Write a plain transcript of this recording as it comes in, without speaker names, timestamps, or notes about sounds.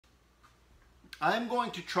I'm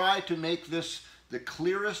going to try to make this the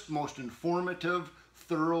clearest, most informative,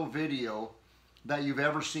 thorough video that you've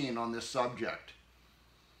ever seen on this subject.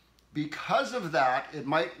 Because of that, it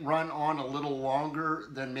might run on a little longer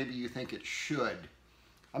than maybe you think it should.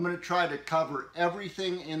 I'm going to try to cover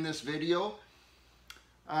everything in this video.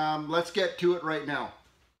 Let's get to it right now.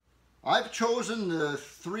 I've chosen the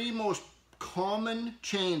 3 most common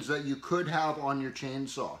chains that you could have on your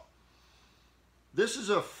chainsaw. This is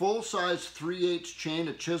a full-size 3/8 chain,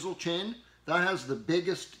 a chisel chain, that has the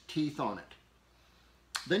biggest teeth on it.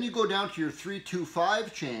 Then you go down to your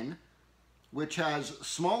 3/2/5 chain, which has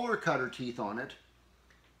smaller cutter teeth on it.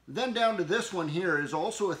 Then down to this one here is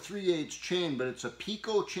also a 3/8 chain, but it's a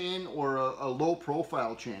picot chain or a low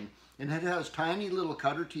profile chain, and it has tiny little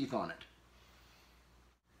cutter teeth on it.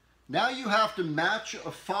 Now you have to match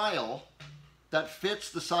a file that fits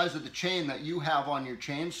the size of the chain that you have on your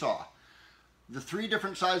chainsaw. The 3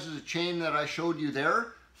 different sizes of chain that I showed you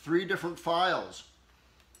there, 3 different files.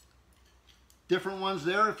 Different ones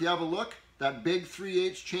there, if you have a look. That big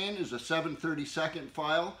 3/8 chain is a 7/32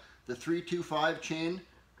 file. The 3/2/5 chain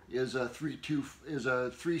is a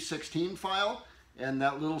 3/16 file. And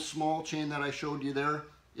that little small chain that I showed you there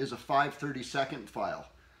is a 5/32 file.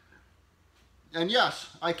 And yes,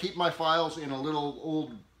 I keep my files in a little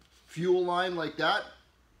old fuel line like that.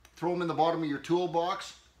 Throw them in the bottom of your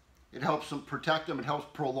toolbox. It helps them protect them. It helps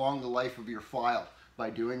prolong the life of your file by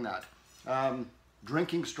doing that.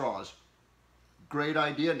 Drinking straws. Great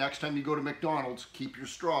idea. Next time you go to McDonald's, keep your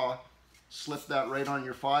straw. Slip that right on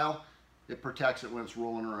your file. It protects it when it's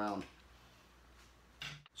rolling around.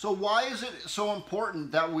 So why is it so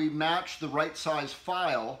important that we match the right size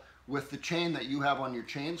file with the chain that you have on your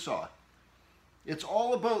chainsaw? It's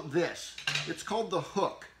all about this. It's called the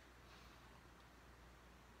hook.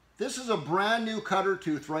 This is a brand new cutter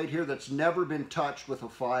tooth right here that's never been touched with a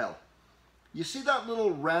file. You see that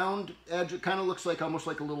little round edge? It kind of looks like almost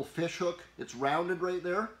like a little fish hook. It's rounded right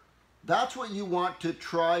there. That's what you want to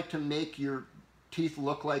try to make your teeth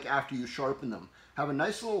look like after you sharpen them. Have a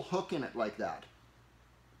nice little hook in it like that.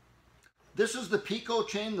 This is the picot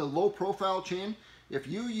chain, the low profile chain. If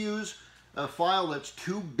you use a file that's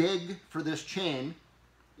too big for this chain,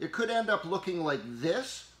 it could end up looking like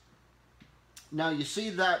this. Now you see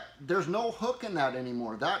that there's no hook in that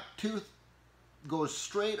anymore. That tooth goes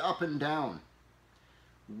straight up and down.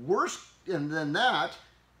 Worse than that,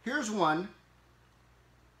 here's one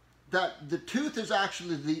that the tooth is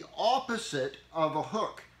actually the opposite of a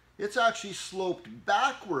hook. It's actually sloped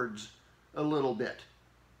backwards a little bit.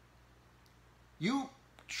 You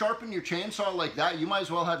sharpen your chainsaw like that, you might as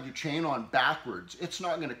well have your chain on backwards. It's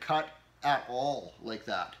not going to cut at all like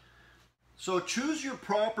that. So choose your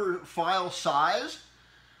proper file size.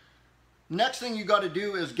 Next thing you got to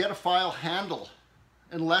do is get a file handle,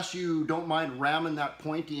 unless you don't mind ramming that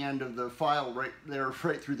pointy end of the file right there,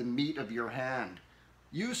 right through the meat of your hand.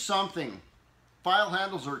 Use something. File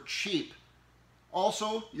handles are cheap.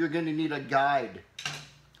 Also, you're going to need a guide.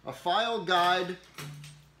 A file guide.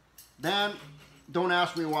 Then, don't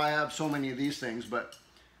ask me why I have so many of these things, but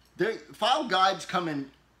file guides come in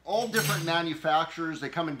all different manufacturers. They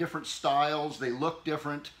come in different styles. They look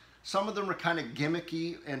different. Some of them are kind of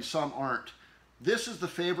gimmicky and some aren't. This is the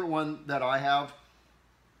favorite one that I have.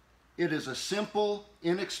 It is a simple,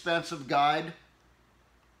 inexpensive guide.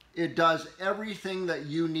 It does everything that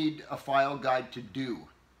you need a file guide to do,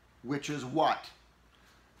 which is what?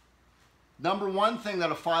 Number one thing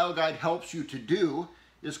that a file guide helps you to do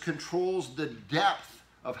is controls the depth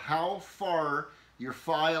of how far your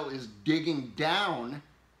file is digging down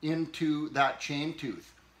into that chain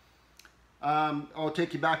tooth. I'll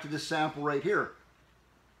take you back to this sample right here.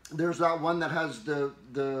 There's that one that has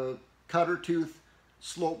the cutter tooth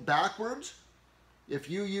sloped backwards. If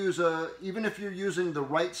you use even if you're using the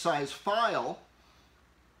right size file,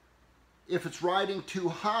 if it's riding too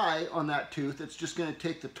high on that tooth, it's just going to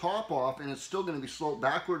take the top off and it's still going to be sloped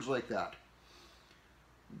backwards like that.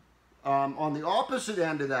 On the opposite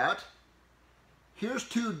end of that, here's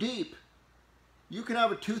too deep. You can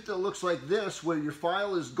have a tooth that looks like this, where your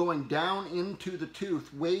file is going down into the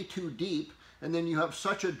tooth way too deep, and then you have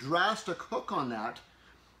such a drastic hook on that.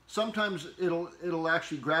 Sometimes it'll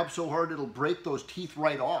actually grab so hard it'll break those teeth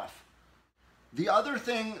right off. The other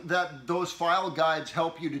thing that those file guides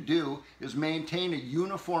help you to do is maintain a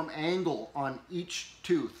uniform angle on each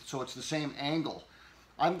tooth, so it's the same angle.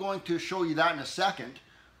 I'm going to show you that in a second.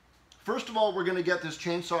 First of all, we're going to get this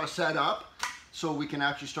chainsaw set up so we can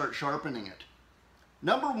actually start sharpening it.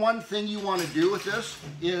 Number one thing you want to do with this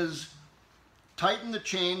is tighten the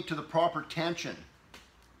chain to the proper tension.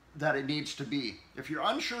 that it needs to be. If you're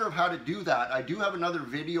unsure of how to do that, I do have another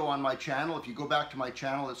video on my channel. If you go back to my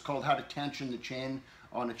channel, it's called How to Tension the Chain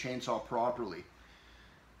on a Chainsaw Properly.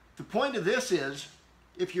 The point of this is,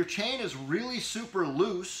 if your chain is really super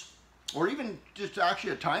loose, or even just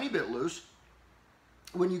actually a tiny bit loose,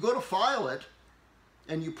 when you go to file it,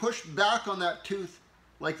 and you push back on that tooth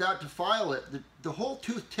like that to file it, the whole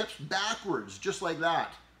tooth tips backwards, just like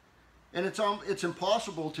that. And it's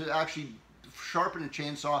impossible to actually sharpen a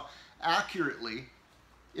chainsaw accurately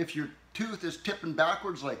if your tooth is tipping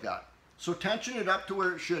backwards like that. So tension it up to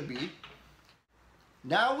where it should be.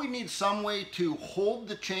 Now we need some way to hold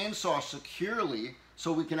the chainsaw securely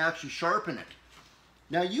so we can actually sharpen it.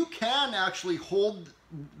 Now you can actually hold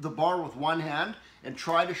the bar with one hand and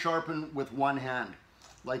try to sharpen with one hand,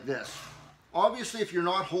 like this. Obviously, if you're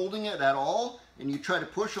not holding it at all and you try to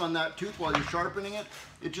push on that tooth while you're sharpening it,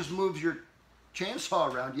 it just moves your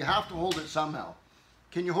chainsaw around. You have to hold it somehow.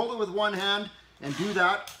 Can you hold it with one hand and do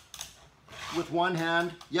that with one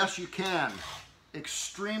hand? Yes, you can.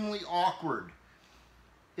 Extremely awkward.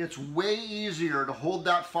 It's way easier to hold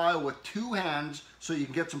that file with two hands so you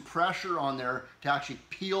can get some pressure on there to actually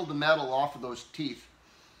peel the metal off of those teeth.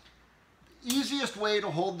 Easiest way to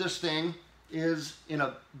hold this thing is in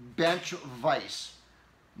a bench vise.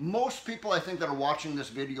 Most people I think that are watching this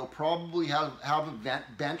video probably have a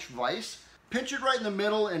bench vise. Pinch it right in the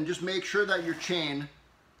middle and just make sure that your chain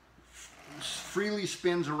freely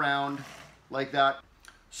spins around like that.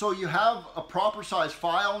 So you have a proper size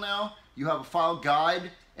file now, you have a file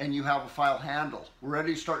guide, and you have a file handle. We're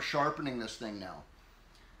ready to start sharpening this thing now.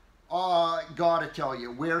 Gotta tell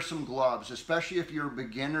you, wear some gloves, especially if you're a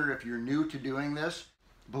beginner, if you're new to doing this.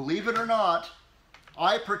 Believe it or not,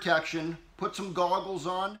 eye protection, put some goggles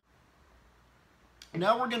on.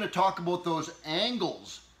 Now we're going to talk about those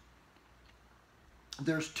angles.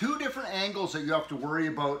 There's two different angles that you have to worry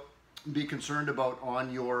about and be concerned about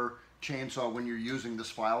on your chainsaw when you're using this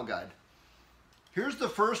file guide. Here's the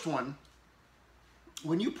first one.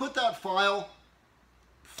 When you put that file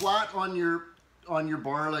flat on your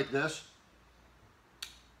bar like this,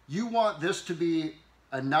 you want this to be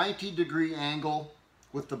a 90-degree angle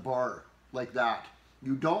with the bar like that.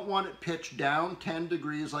 You don't want it pitched down 10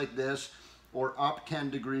 degrees like this or up 10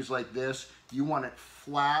 degrees like this. You want it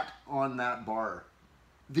flat on that bar.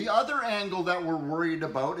 The other angle that we're worried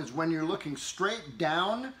about is when you're looking straight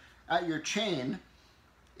down at your chain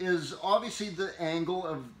is obviously the angle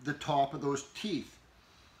of the top of those teeth.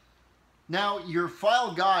 Now your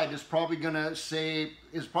file guide is probably going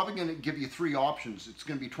to give you three options. It's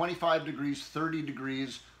going to be 25 degrees, 30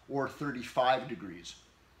 degrees, or 35 degrees.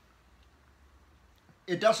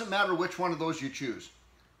 It doesn't matter which one of those you choose.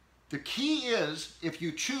 The key is if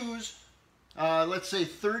you choose, let's say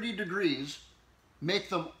 30 degrees, make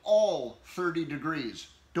them all 30 degrees.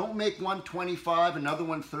 Don't make one 25, another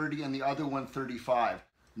one 30, and the other one 35.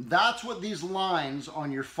 That's what these lines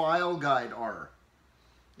on your file guide are.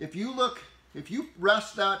 If you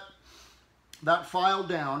rest that file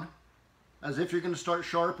down as if you're going to start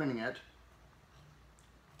sharpening it,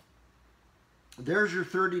 there's your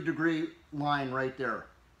 30-degree line right there.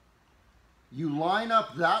 You line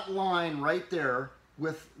up that line right there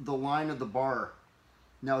with the line of the bar.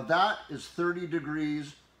 Now that is 30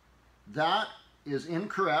 degrees. That is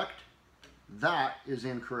incorrect. That is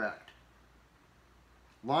incorrect.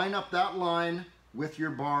 Line up that line with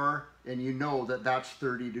your bar and you know that that's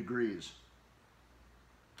 30 degrees.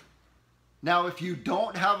 Now if you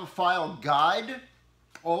don't have a file guide,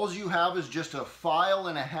 all you have is just a file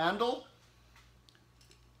and a handle.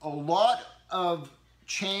 A lot of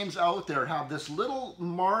chains out there have this little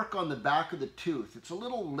mark on the back of the tooth. It's a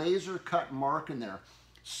little laser cut mark in there.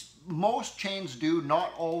 Most chains do,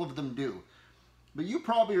 not all of them do. But you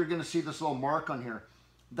probably are going to see this little mark on here.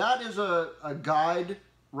 That is a guide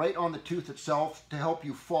right on the tooth itself to help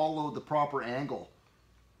you follow the proper angle.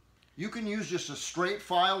 You can use just a straight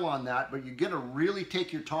file on that, but you're going to really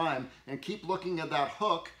take your time and keep looking at that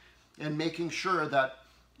hook and making sure that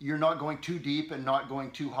you're not going too deep and not going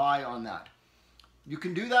too high on that. You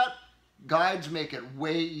can do that. Guides make it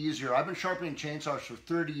way easier. I've been sharpening chainsaws for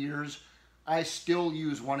 30 years. I still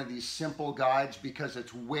use one of these simple guides because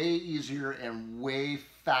it's way easier and way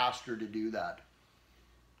faster to do that.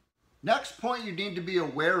 Next point you need to be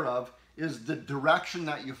aware of is the direction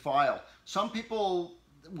that you file. Some people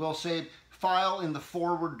will say file in the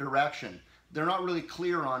forward direction. They're not really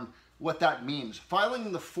clear on what that means. Filing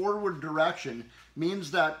in the forward direction means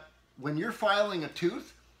that when you're filing a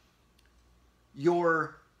tooth,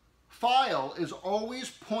 your file is always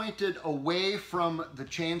pointed away from the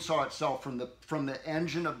chainsaw itself, from the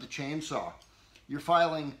engine of the chainsaw. You're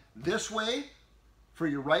filing this way for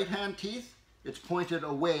your right hand teeth, it's pointed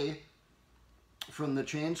away from the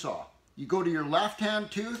chainsaw. You go to your left hand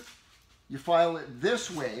tooth, you file it this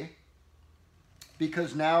way,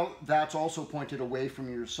 because now that's also pointed away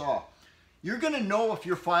from your saw. You're going to know if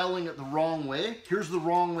you're filing it the wrong way. Here's the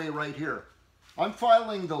wrong way right here. I'm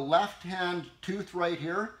filing the left hand tooth right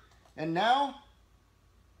here, and now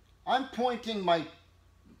I'm pointing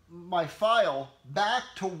my file back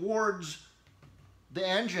towards the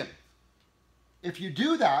engine. If you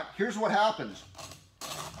do that, here's what happens.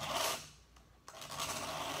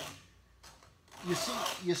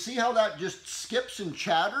 You see how that just skips and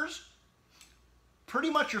chatters? Pretty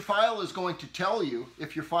much your file is going to tell you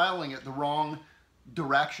if you're filing it the wrong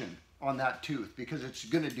direction on that tooth, because it's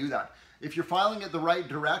going to do that. If you're filing it the right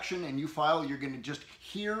direction and you file, you're going to just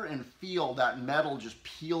hear and feel that metal just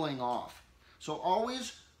peeling off. So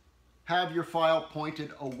always have your file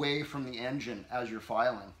pointed away from the engine as you're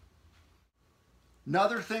filing.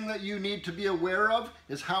 Another thing that you need to be aware of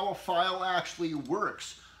is how a file actually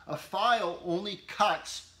works. A file only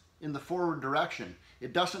cuts in the forward direction.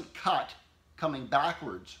 It doesn't cut coming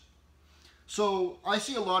backwards. So I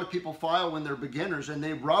see a lot of people file when they're beginners, and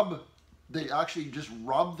they actually just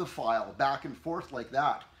rub the file back and forth like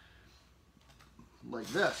that. Like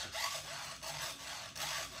this.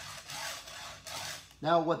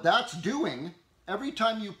 Now what that's doing, every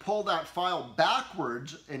time you pull that file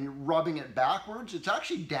backwards and you're rubbing it backwards, it's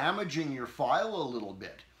actually damaging your file a little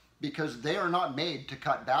bit, because they are not made to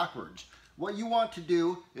cut backwards. What you want to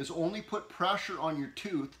do is only put pressure on your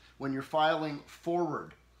tooth when you're filing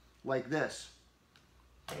forward, like this.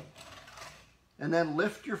 And then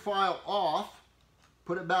lift your file off,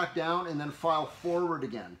 put it back down, and then file forward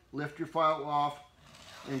again. Lift your file off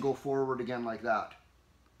and go forward again like that.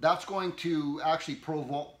 That's going to actually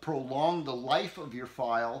prolong the life of your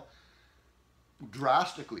file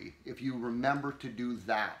drastically if you remember to do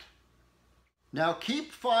that. Now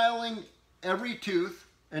keep filing every tooth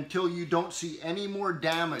until you don't see any more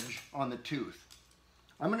damage on the tooth.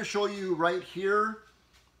 I'm going to show you right here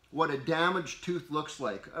what a damaged tooth looks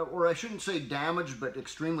like. Or I shouldn't say damaged, but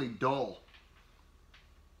extremely dull.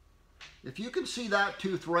 If you can see that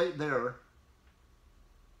tooth right there,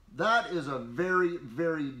 that is a very,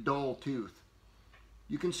 very dull tooth.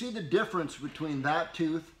 You can see the difference between that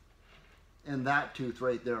tooth and that tooth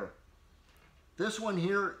right there. This one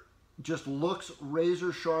here just looks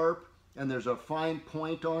razor sharp, and there's a fine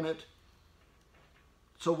point on it.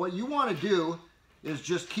 So what you want to do is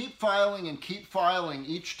just keep filing and keep filing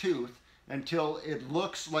each tooth until it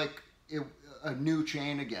looks like a new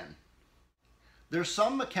chain again. There's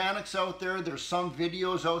some mechanics out there, there's some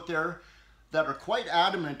videos out there that are quite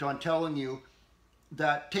adamant on telling you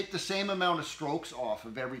that take the same amount of strokes off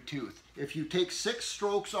of every tooth. If you take 6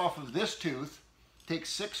 strokes off of this tooth, take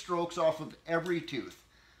 6 strokes off of every tooth.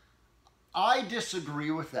 I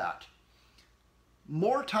disagree with that.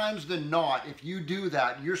 More times than not, if you do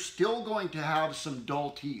that, you're still going to have some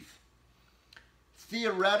dull teeth.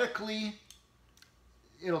 Theoretically,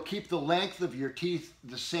 it'll keep the length of your teeth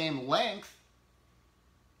the same length.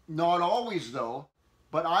 Not always though,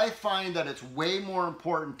 but I find that it's way more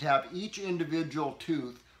important to have each individual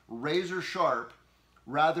tooth razor sharp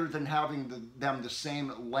rather than having them the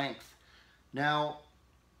same length. Now,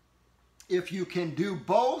 if you can do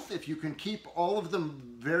both, if you can keep all of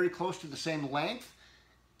them very close to the same length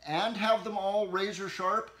and have them all razor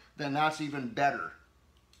sharp, then that's even better.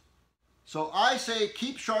 So I say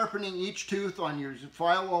keep sharpening each tooth on your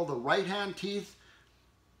file, all the right hand teeth,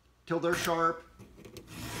 till they're sharp,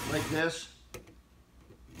 like this.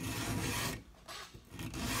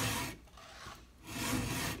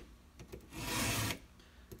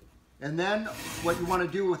 And then what you want to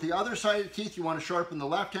do with the other side of the teeth, you want to sharpen the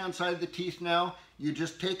left hand side of the teeth now. You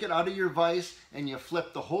just take it out of your vise and you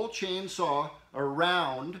flip the whole chainsaw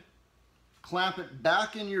around, clamp it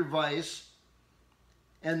back in your vise,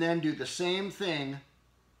 and then do the same thing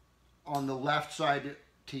on the left side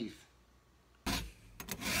teeth.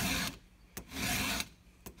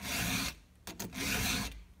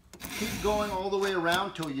 Keep going all the way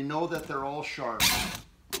around till you know that they're all sharp.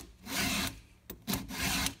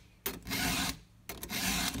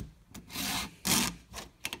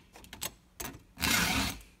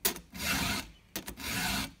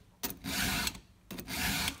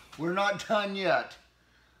 We're not done yet.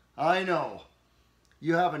 I know.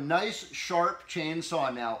 You have a nice sharp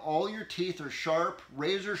chainsaw now. All your teeth are sharp,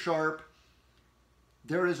 razor sharp.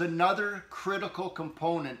 There is another critical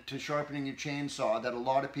component to sharpening your chainsaw that a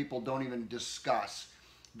lot of people don't even discuss.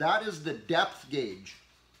 That is the depth gauge,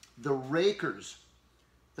 the rakers.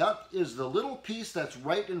 That is the little piece that's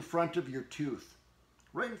right in front of your tooth.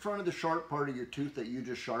 right in front of the sharp part of your tooth that you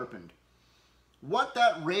just sharpened. What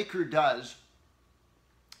that raker does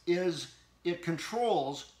is it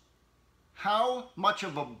controls how much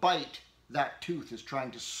of a bite that tooth is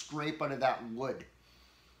trying to scrape out of that wood.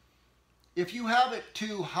 If you have it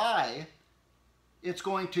too high, it's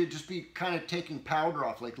going to just be kind of taking powder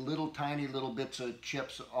off, like little tiny little bits of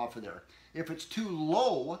chips off of there. If it's too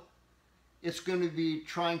low, it's going to be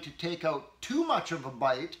trying to take out too much of a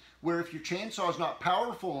bite, where if your chainsaw is not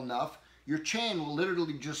powerful enough, your chain will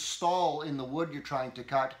literally just stall in the wood you're trying to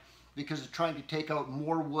cut, because it's trying to take out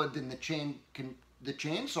more wood than the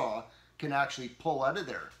chainsaw can actually pull out of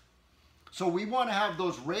there. So we want to have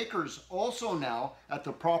those rakers also now at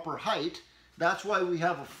the proper height. That's why we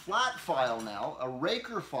have a flat file now, a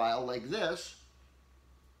raker file like this,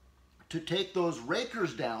 to take those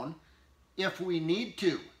rakers down if we need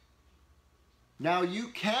to. Now you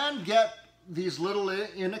can get these little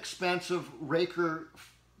inexpensive raker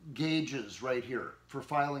gauges right here for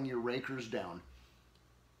filing your rakers down.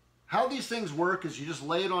 How these things work is you just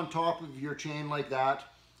lay it on top of your chain like that,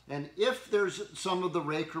 and if there's some of the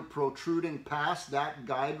raker protruding past that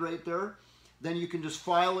guide right there, then you can just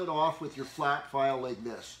file it off with your flat file like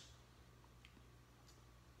this.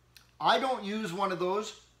 I don't use one of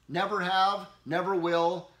those, never have, never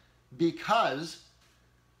will, because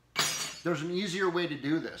there's an easier way to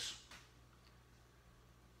do this.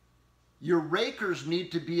 Your rakers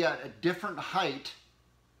need to be at a different height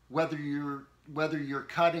whether you're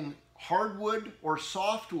cutting hardwood or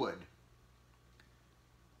softwood.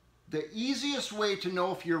 The easiest way to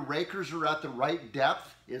know if your rakers are at the right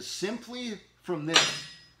depth is simply from this.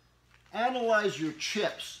 Analyze your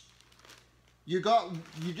chips. You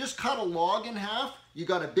just cut a log in half, you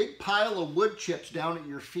got a big pile of wood chips down at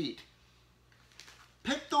your feet.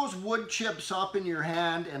 Pick those wood chips up in your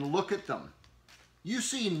hand and look at them. You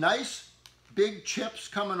see nice big chips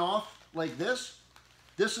coming off like this.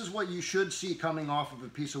 This is what you should see coming off of a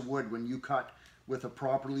piece of wood when you cut with a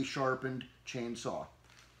properly sharpened chainsaw.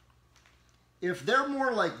 If they're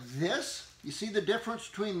more like this, you see the difference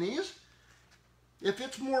between these? If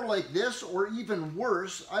it's more like this or even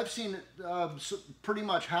worse, I've seen it pretty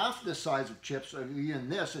much half this size of chips, even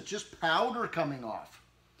this, it's just powder coming off.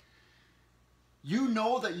 You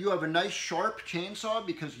know that you have a nice sharp chainsaw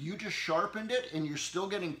because you just sharpened it and you're still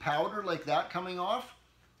getting powder like that coming off.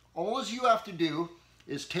 All you have to do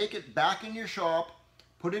is take it back in your shop,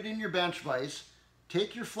 put it in your bench vise,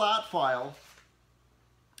 take your flat file,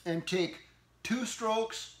 and take 2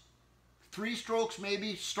 strokes, 3 strokes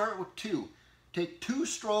maybe, start with 2. Take 2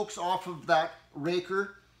 strokes off of that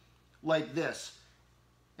raker like this.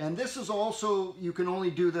 And this is also, you can only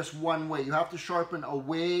do this one way. You have to sharpen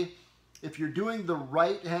away. If you're doing the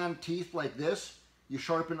right hand teeth like this, you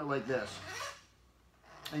sharpen it like this.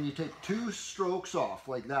 And you take 2 strokes off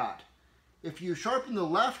like that. If you sharpen the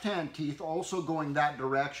left hand teeth also going that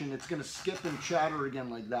direction, it's going to skip and chatter again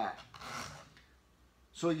like that.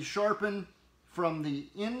 So you sharpen from the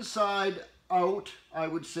inside out, I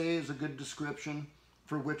would say, is a good description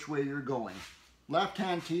for which way you're going. Left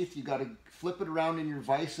hand teeth, you got to flip it around in your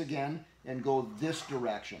vise again and go this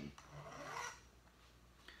direction.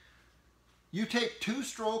 You take 2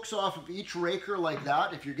 strokes off of each raker like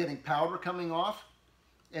that if you're getting powder coming off,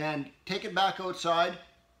 and take it back outside,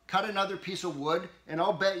 cut another piece of wood, and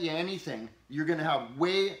I'll bet you anything, you're going to have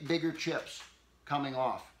way bigger chips coming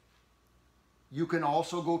off. You can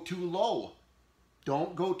also go too low.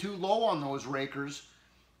 Don't go too low on those rakers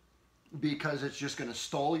because it's just going to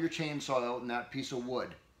stall your chainsaw out in that piece of wood.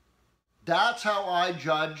 That's how I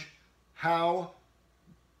judge how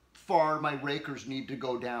far my rakers need to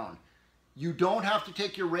go down. You don't have to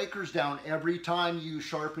take your rakers down every time you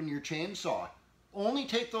sharpen your chainsaw. Only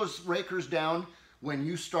take those rakers down when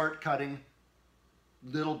you start cutting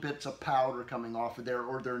little bits of powder coming off of there,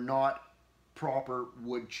 or they're not proper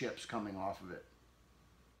wood chips coming off of it.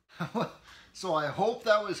 So I hope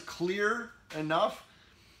that was clear enough,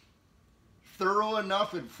 thorough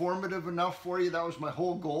enough, informative enough for you. That was my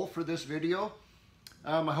whole goal for this video.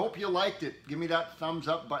 I hope you liked it. Give me that thumbs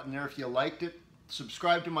up button there if you liked it.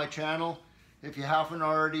 Subscribe to my channel if you haven't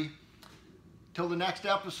already. Till the next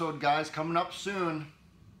episode, guys, coming up soon.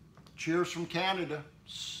 Cheers from Canada.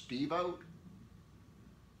 Steve out.